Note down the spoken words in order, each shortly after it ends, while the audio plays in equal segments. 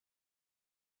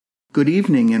Good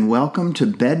evening and welcome to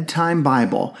Bedtime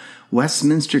Bible,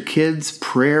 Westminster Kids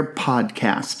Prayer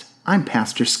Podcast. I'm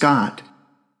Pastor Scott.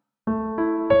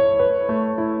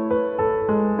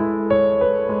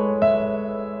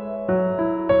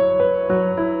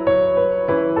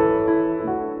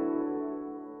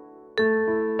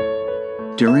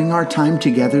 During our time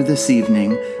together this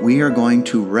evening, we are going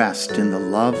to rest in the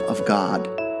love of God.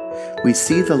 We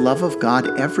see the love of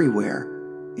God everywhere,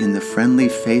 in the friendly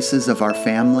faces of our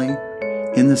family,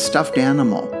 in the stuffed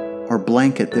animal or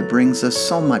blanket that brings us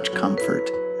so much comfort,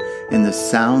 in the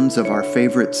sounds of our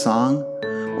favorite song,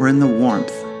 or in the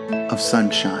warmth of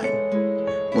sunshine.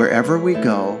 Wherever we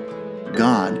go,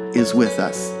 God is with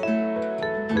us.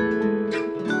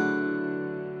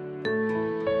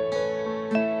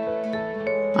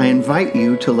 I invite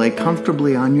you to lay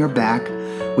comfortably on your back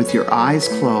with your eyes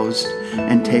closed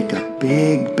and take a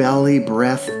big belly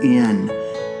breath in.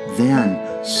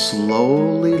 Then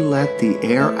slowly let the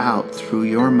air out through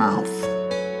your mouth.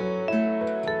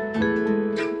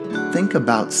 Think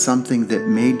about something that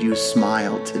made you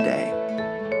smile today.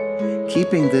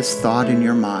 Keeping this thought in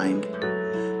your mind,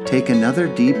 take another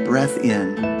deep breath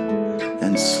in,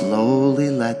 then slowly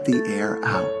let the air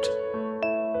out.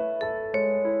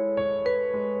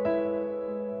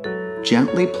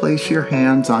 Gently place your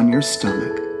hands on your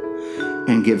stomach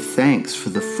and give thanks for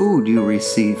the food you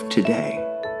received today.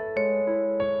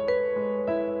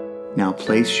 Now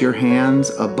place your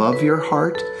hands above your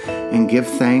heart and give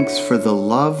thanks for the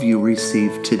love you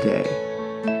received today.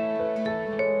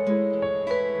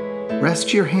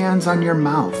 Rest your hands on your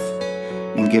mouth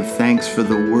and give thanks for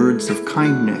the words of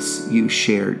kindness you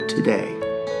shared today.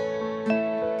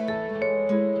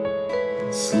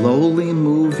 Slowly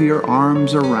move your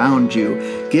arms around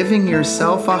you, giving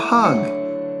yourself a hug,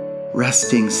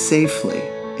 resting safely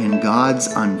in God's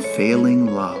unfailing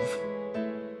love.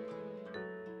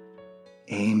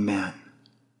 Amen.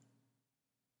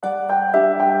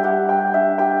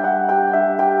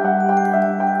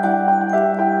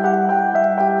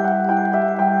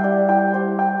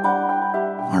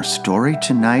 Our story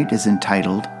tonight is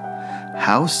entitled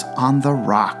House on the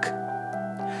Rock.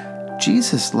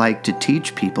 Jesus liked to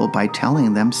teach people by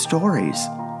telling them stories.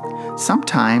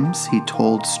 Sometimes he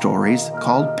told stories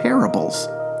called parables.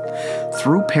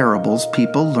 Through parables,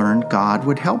 people learned God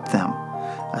would help them,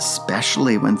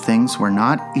 especially when things were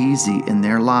not easy in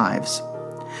their lives.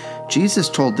 Jesus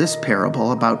told this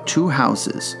parable about two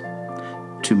houses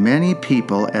to many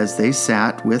people as they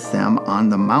sat with them on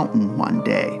the mountain one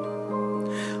day.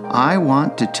 I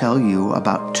want to tell you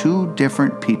about two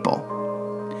different people.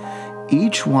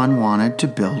 Each one wanted to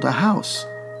build a house.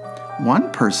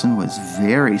 One person was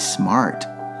very smart,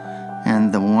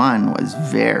 and the one was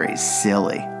very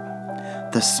silly.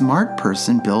 The smart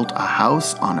person built a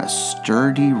house on a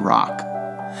sturdy rock.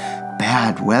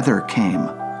 Bad weather came.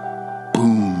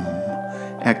 Boom!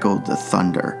 Echoed the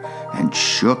thunder and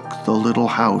shook the little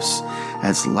house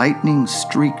as lightning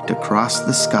streaked across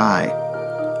the sky.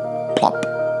 Plop,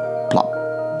 plop,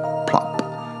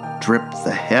 plop, dripped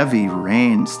the heavy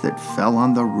rains that fell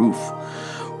on the roof.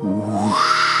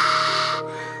 Whoosh!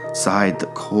 Sighed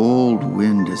the cold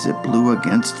wind as it blew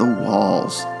against the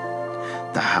walls.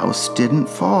 The house didn't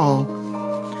fall.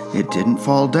 It didn't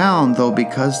fall down, though,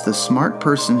 because the smart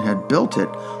person had built it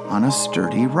on a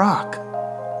sturdy rock.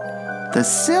 The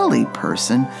silly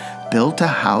person built a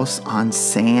house on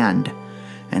sand,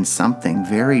 and something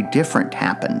very different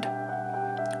happened.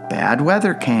 Bad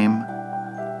weather came.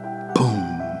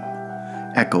 Boom!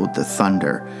 Echoed the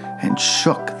thunder and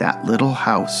shook that little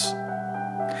house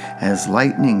as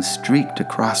lightning streaked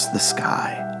across the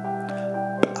sky.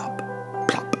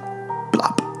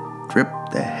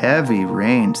 Dripped the heavy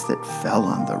rains that fell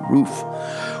on the roof.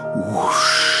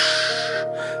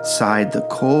 Whoosh! Sighed the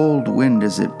cold wind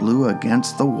as it blew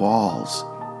against the walls.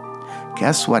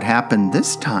 Guess what happened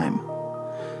this time?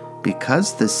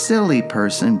 Because the silly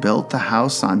person built the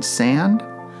house on sand,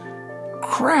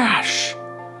 crash!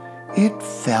 It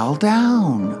fell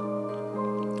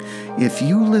down. If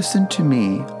you listen to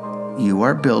me, you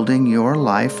are building your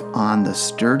life on the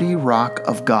sturdy rock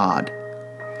of God.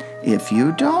 If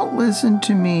you don't listen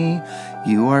to me,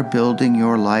 you are building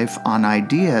your life on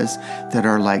ideas that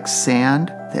are like sand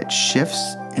that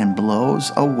shifts and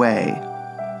blows away.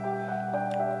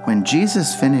 When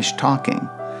Jesus finished talking,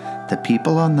 the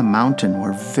people on the mountain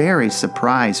were very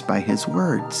surprised by his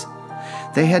words.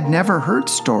 They had never heard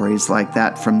stories like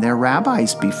that from their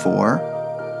rabbis before.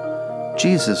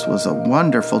 Jesus was a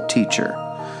wonderful teacher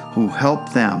who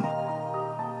helped them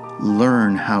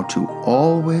learn how to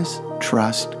always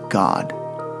trust God.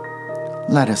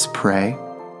 Let us pray.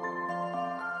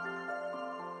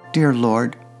 Dear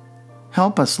Lord,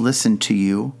 Help us listen to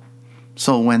you,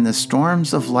 so when the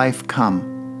storms of life come,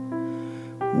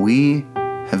 we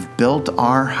have built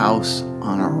our house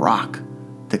on a rock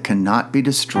that cannot be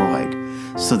destroyed,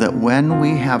 so that when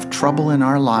we have trouble in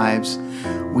our lives,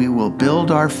 we will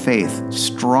build our faith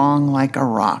strong like a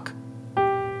rock,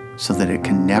 so that it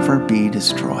can never be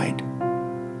destroyed.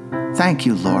 Thank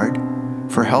you, Lord,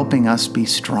 for helping us be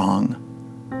strong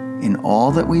in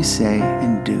all that we say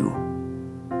and do.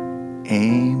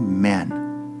 Amen.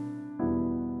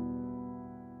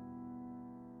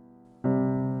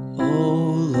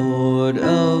 Lord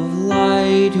of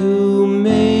light, who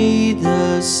made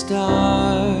the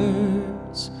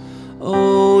stars,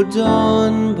 O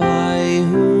dawn by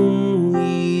whom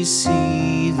we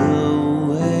see the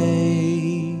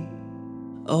way,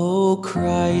 O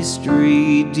Christ,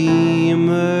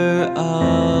 Redeemer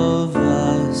of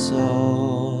us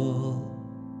all,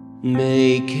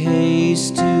 make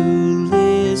haste to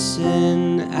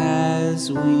listen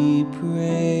as we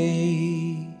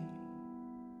pray.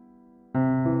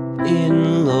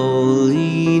 In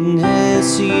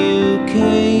lowliness you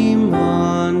came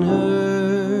on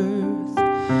earth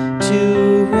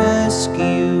to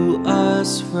rescue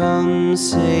us from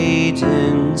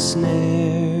Satan's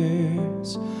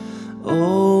snares.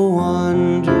 Oh,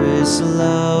 wondrous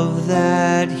love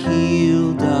that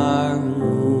healed our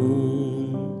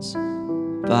wounds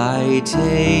by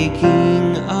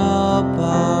taking up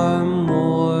our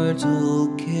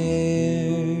mortal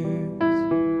cares.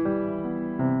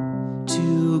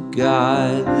 To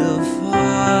God the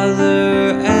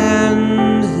Father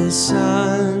and the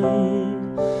Son,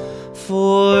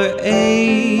 for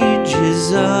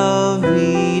ages of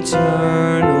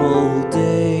eternal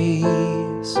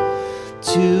days,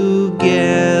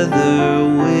 together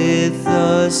with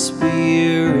the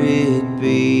Spirit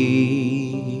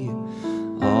be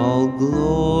all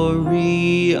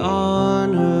glory,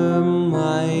 honor,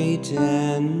 might,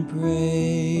 and praise.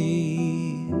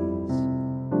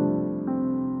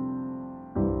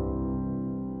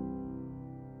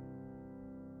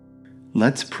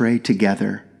 Let's pray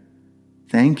together.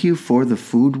 Thank you for the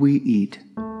food we eat.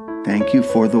 Thank you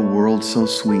for the world so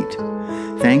sweet.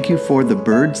 Thank you for the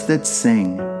birds that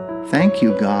sing. Thank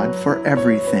you, God, for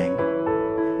everything.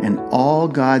 And all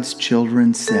God's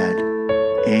children said,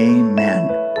 Amen.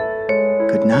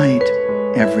 Good night,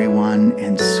 everyone,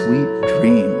 and sweet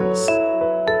dreams.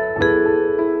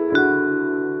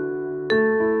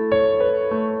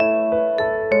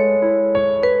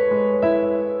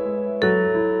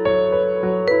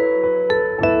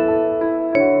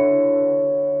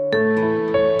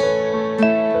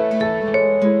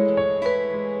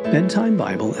 Bedtime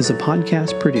Bible is a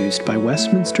podcast produced by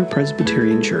Westminster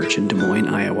Presbyterian Church in Des Moines,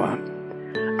 Iowa.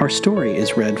 Our story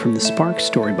is read from the Spark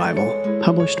Story Bible,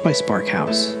 published by Spark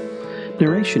House.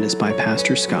 Narration is by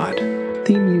Pastor Scott.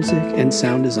 Theme music and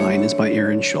sound design is by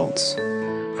Aaron Schultz.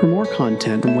 For more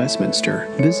content from Westminster,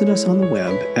 visit us on the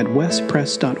web at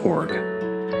westpress.org.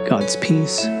 God's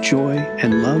peace, joy,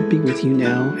 and love be with you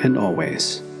now and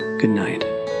always. Good night.